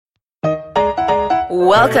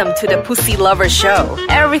Welcome to the Pussy Lover Show.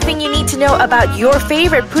 Everything you need to know about your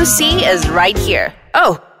favorite pussy is right here.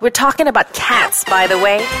 Oh, we're talking about cats, by the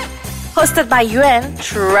way. Hosted by Yuan,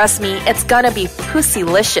 trust me, it's gonna be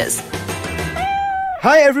pussylicious.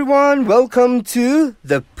 Hi everyone, welcome to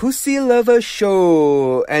the Pussy Lover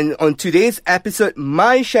Show. And on today's episode,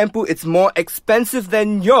 my shampoo is more expensive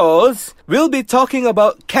than yours. We'll be talking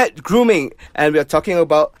about cat grooming. And we're talking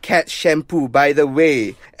about cat shampoo, by the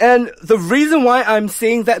way. And the reason why I'm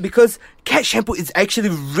saying that, because cat shampoo is actually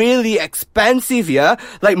really expensive, yeah?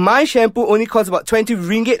 Like my shampoo only costs about 20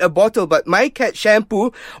 ringgit a bottle, but my cat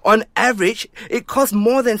shampoo, on average, it costs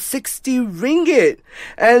more than 60 ringgit.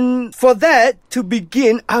 And for that, to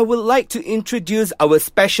begin, I would like to introduce our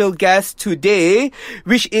special guest today,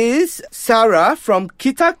 which is Sarah from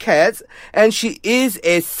Kita Cats, and she is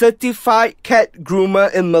a certified cat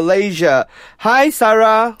groomer in Malaysia. Hi,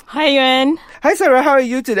 Sarah. Hi, Yuan. Hi, Sarah. How are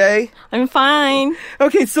you today? I'm fine.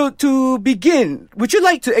 Okay, so to begin, would you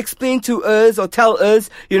like to explain to us or tell us,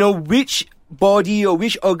 which body or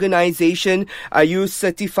which organization are you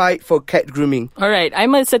certified for cat grooming? Alright,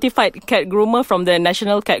 I'm a certified cat groomer from the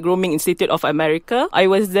National Cat Grooming Institute of America. I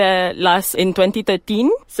was there last in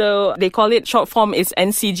 2013. So they call it, short form is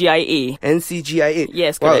NCGIA. NCGIA?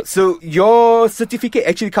 Yes, correct. Wow, so your certificate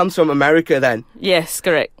actually comes from America then? Yes,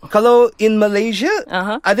 correct. Kalau in Malaysia,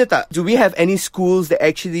 ada tak? Do we have any schools that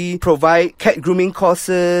actually provide cat grooming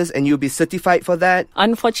courses and you'll be certified for that?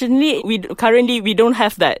 Unfortunately, currently we don't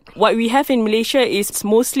have that. What we have in Malaysia is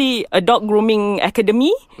mostly a dog grooming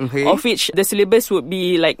academy, of which the syllabus would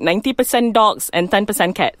be like 90% dogs and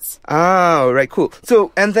 10% cats. Ah, right, cool.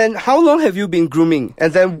 So, and then how long have you been grooming?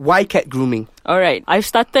 And then why cat grooming? Alright, I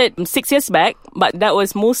started 6 years back, but that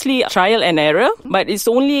was mostly trial and error. But it's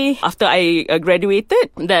only after I graduated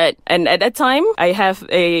and at that time, I have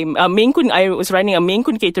a Maine Coon, I was running a Maine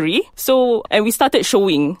Coon catery. So, and we started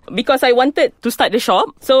showing because I wanted to start the shop.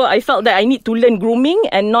 So I felt that I need to learn grooming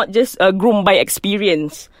and not just groom by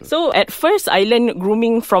experience. So at first, I learned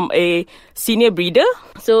grooming from a senior breeder.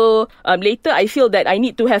 So later, I feel that I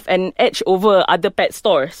need to have an edge over other pet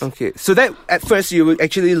stores. Okay, so that at first you would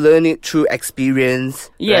actually learn it through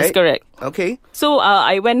experience, Yes, right? correct. Okay. So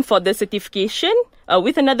I went for the certification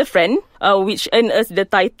with another friend, which earned us the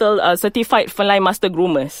title Certified Feline Master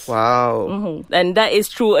Groomers. Wow. And that is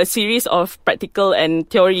through a series of practical and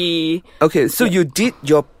theory. Okay, so you did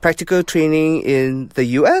your practical training in the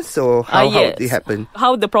US or how did it happen?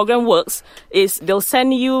 How the program works is they'll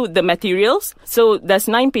send you the materials. So there's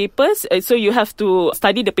 9 papers. So you have to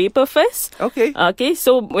study the paper first. Okay. Okay,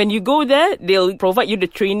 so when you go there, they'll provide you the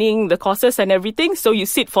training, the courses and everything. So you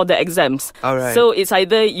sit for the exams. All right. So it's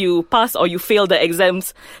either you pass or you fail the exams.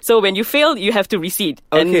 So when you fail, you have to resit.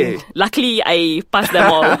 Okay. And luckily, I passed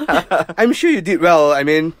them all. I'm sure you did well. I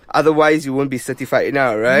mean, otherwise you won't be certified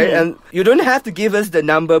now, right? And you don't have to give us the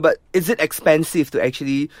number, but is it expensive to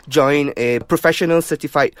actually join a professional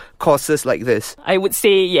certified courses like this? I would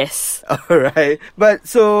say yes. All right. But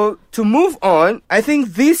so to move on, I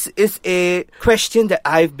think this is a question that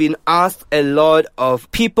I've been asked a lot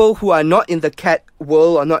of people who are not in the cat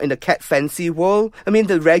world or not in the cat fancy world. I mean,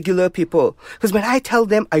 the regular people. Because when I tell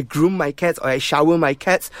them I groom my cats or I shower my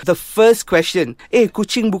cats, the first question,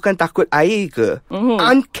 kucing bukan takut air ke?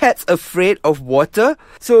 Aren't cats afraid of water?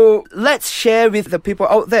 So let's share with the people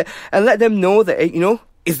out there and let them know that,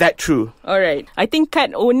 is that true? Alright. I think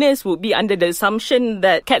cat owners would be under the assumption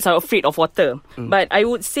that cats are afraid of water. But I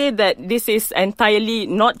would say that this is entirely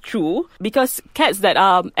not true because cats that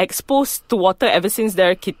are exposed to water ever since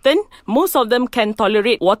they're a kitten, most of them can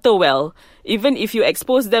tolerate water well. Even if you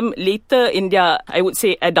expose them later in their, I would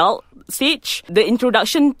say, adult stage, the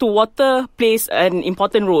introduction to water plays an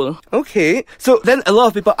important role. Okay. So then a lot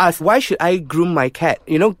of people ask, why should I groom my cat?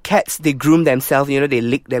 Cats, they groom themselves, they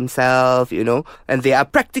lick themselves, and they are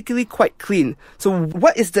practically quite clean. So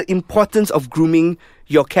what is the importance of grooming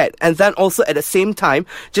your cat? And then also at the same time,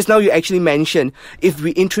 just now you actually mentioned, if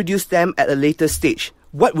we introduce them at a later stage,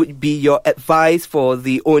 what would be your advice for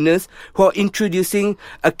the owners who are introducing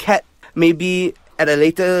a cat maybe at a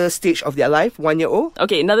later stage of their life, 1 year old?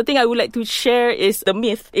 Okay, another thing I would like to share is the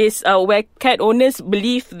myth is where cat owners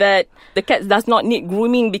believe that the cat does not need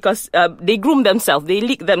grooming because they groom themselves, they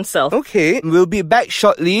lick themselves. Okay, we'll be back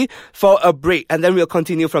shortly for a break and then we'll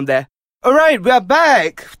continue from there. Alright, we are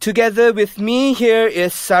back. Together with me here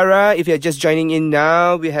is Sarah. If you're just joining in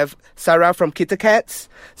now, we have Sarah from Kita Cats.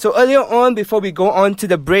 So earlier on, before we go on to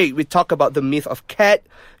the break, we talk about the myth of cat,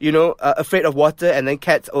 afraid of water, and then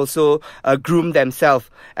cats also groom themselves.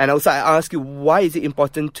 And also I ask you, why is it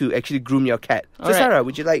important to actually groom your cat? So Alright. Sarah,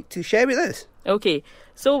 would you like to share with us? Okay.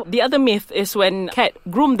 So the other myth is when cat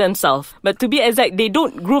groom themselves. But to be exact, they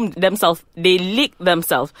don't groom themselves. They lick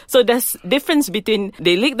themselves. So there's difference between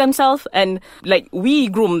they lick themselves and like we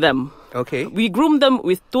groom them. Okay. We groom them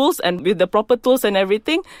with tools and with the proper tools and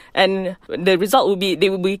everything, and the result will be they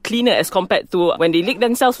will be cleaner as compared to when they lick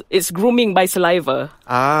themselves. It's grooming by saliva.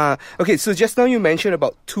 Okay. So just now you mentioned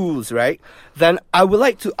about tools, right? Then I would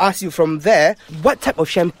like to ask you from there, what type of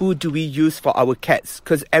shampoo do we use for our cats?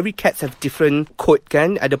 Because every cats have different coat,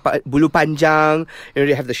 kan? Ada bulu panjang,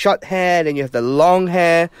 you have the short hair, then you have the long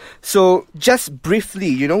hair. So just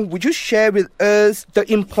briefly, would you share with us the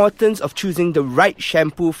importance of choosing the right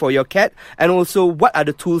shampoo for your cat, and also what are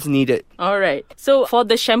the tools needed? Alright, so for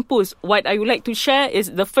the shampoos, what I would like to share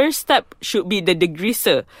is the first step should be the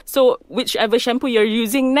degreaser. So whichever shampoo you're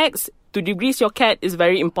using next, to degrease your cat is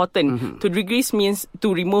very important. To degrease means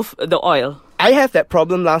to remove the oil. I have that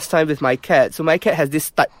problem last time with my cat. So my cat has this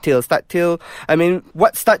stud tail.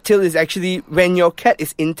 What stud tail is actually when your cat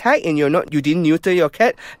is intact and you didn't neuter your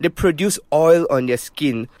cat, they produce oil on their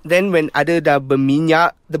skin. Then when ada dah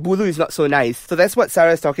berminyak, the bulu is not so nice. So that's what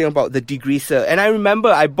Sarah is talking about, the degreaser. And I remember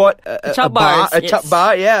I bought a chap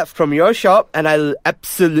bar, from your shop, and I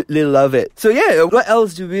absolutely love it. So what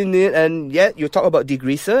else do we need? And you talk about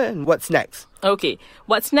degreaser, and what's next? Okay,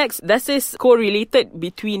 what's next? This is correlated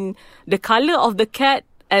between the color of the cat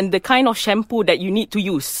and the kind of shampoo that you need to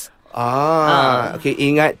use. Okay,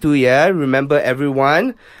 ingat tu ya. Remember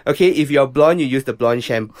everyone. Okay, if you're blonde, you use the blonde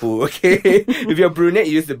shampoo. Okay, if you're brunette,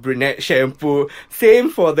 you use the brunette shampoo. Same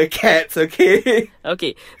for the cats. Okay.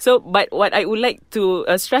 Okay, so but what I would like to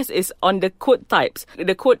stress is on the coat types,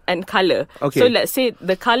 the coat and color. Okay. So let's say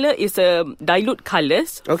the color is dilute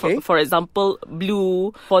colors. Okay. For example,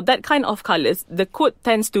 blue. For that kind of colors, the coat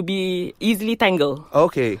tends to be easily tangled.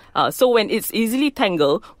 Okay. So when it's easily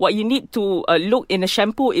tangled, what you need to look in a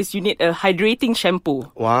shampoo is you need a hydrating shampoo.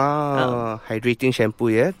 Wow, hydrating shampoo,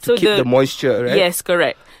 yeah? To keep the moisture, right? Yes,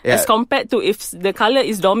 correct. Yeah. As compared to if the color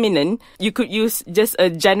is dominant, you could use just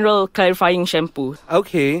a general clarifying shampoo.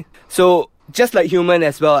 Okay, so just like human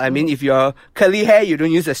as well. I mean, if you're curly hair, you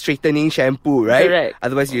don't use a straightening shampoo, right? Correct.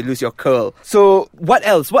 Otherwise, you lose your curl. So what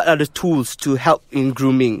else? What are the tools to help in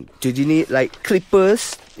grooming? Do you need like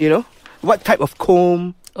clippers, What type of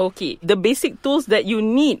comb? Okay, the basic tools that you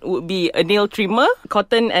need would be a nail trimmer,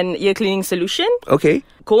 cotton and ear cleaning solution. Okay.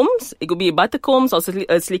 Combs, it could be butter combs or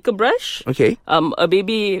a slicker brush. Okay. A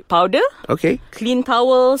baby powder. Okay. Clean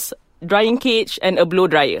towels, drying cage, and a blow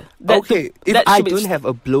dryer. If I don't have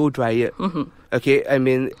a blow dryer, okay, I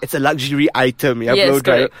mean, it's a luxury item, yes, blow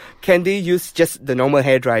dryer. Correct. Can they use just the normal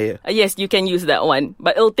hair dryer? Yes, you can use that one,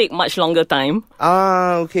 but it'll take much longer time.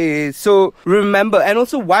 Okay. So remember, and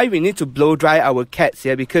also why we need to blow dry our cats,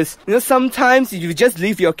 because sometimes you just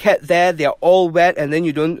leave your cat there, they're all wet, and then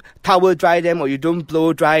you don't towel dry them or you don't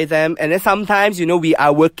blow dry them. And then sometimes, we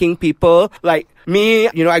are working people, like me,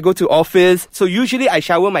 I go to office, so usually I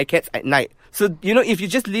shower my cats at night. So, if you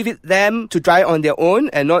just leave them to dry on their own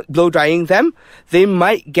and not blow drying them, they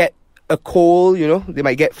might get a cold, they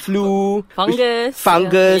might get flu.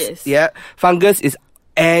 Fungus. Yeah. Fungus is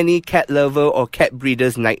any cat lover or cat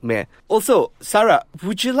breeder's nightmare. Also, Sarah,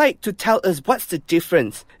 would you like to tell us what's the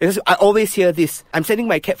difference? Because I always hear this. I'm sending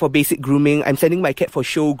my cat for basic grooming. I'm sending my cat for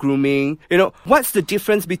show grooming. What's the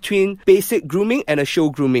difference between basic grooming and a show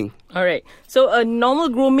grooming? Alright, so a normal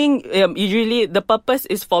grooming, usually the purpose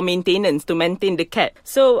is for maintenance, to maintain the cat.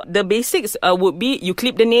 So the basics would be you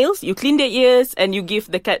clip the nails, you clean the ears, and you give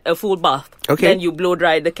the cat a full bath. Okay. Then you blow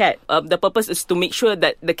dry the cat. The purpose is to make sure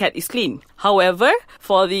that the cat is clean. However,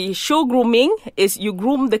 for the show grooming, is you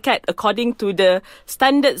groom the cat according to the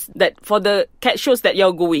standards that for the cat shows that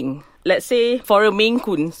you're going. Let's say for a Maine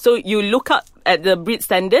Coon, so you look up at the breed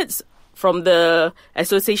standards from the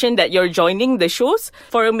association that you're joining the shows.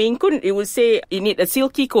 For a Maine Coon, it would say you need a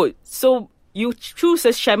silky coat. So you choose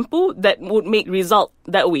a shampoo that would make result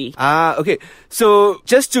that way. Okay. So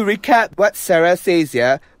just to recap what Sarah says,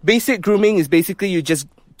 basic grooming is basically you just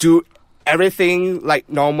do everything like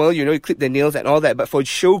normal, you clip the nails and all that. But for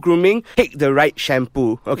show grooming, pick the right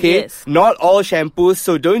shampoo, okay? Yes. Not all shampoos,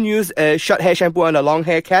 so don't use a short hair shampoo on a long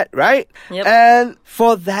hair cat, right? Yep. And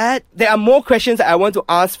for that, there are more questions that I want to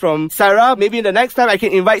ask from Sarah. Maybe the next time I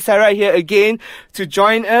can invite Sarah here again to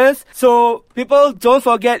join us. So people, don't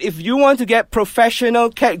forget, if you want to get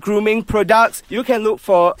professional cat grooming products, you can look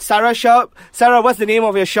for Sarah's shop. Sarah, what's the name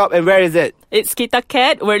of your shop and where is it? It's Kita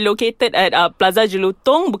Cat. We're located at Plaza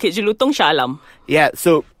Jelutong, Bukit Jelutong, Shah Alam. Yeah,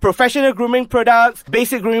 so professional grooming products,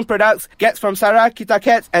 basic grooming products, gets from Sarah, Kita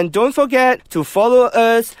Cats. And don't forget to follow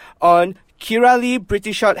us on Kira Lee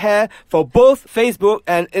British Short Hair for both Facebook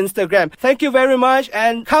and Instagram. Thank you very much,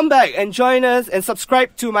 and come back and join us and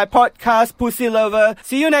subscribe to my podcast, Pussy Lover.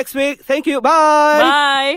 See you next week. Thank you. Bye. Bye.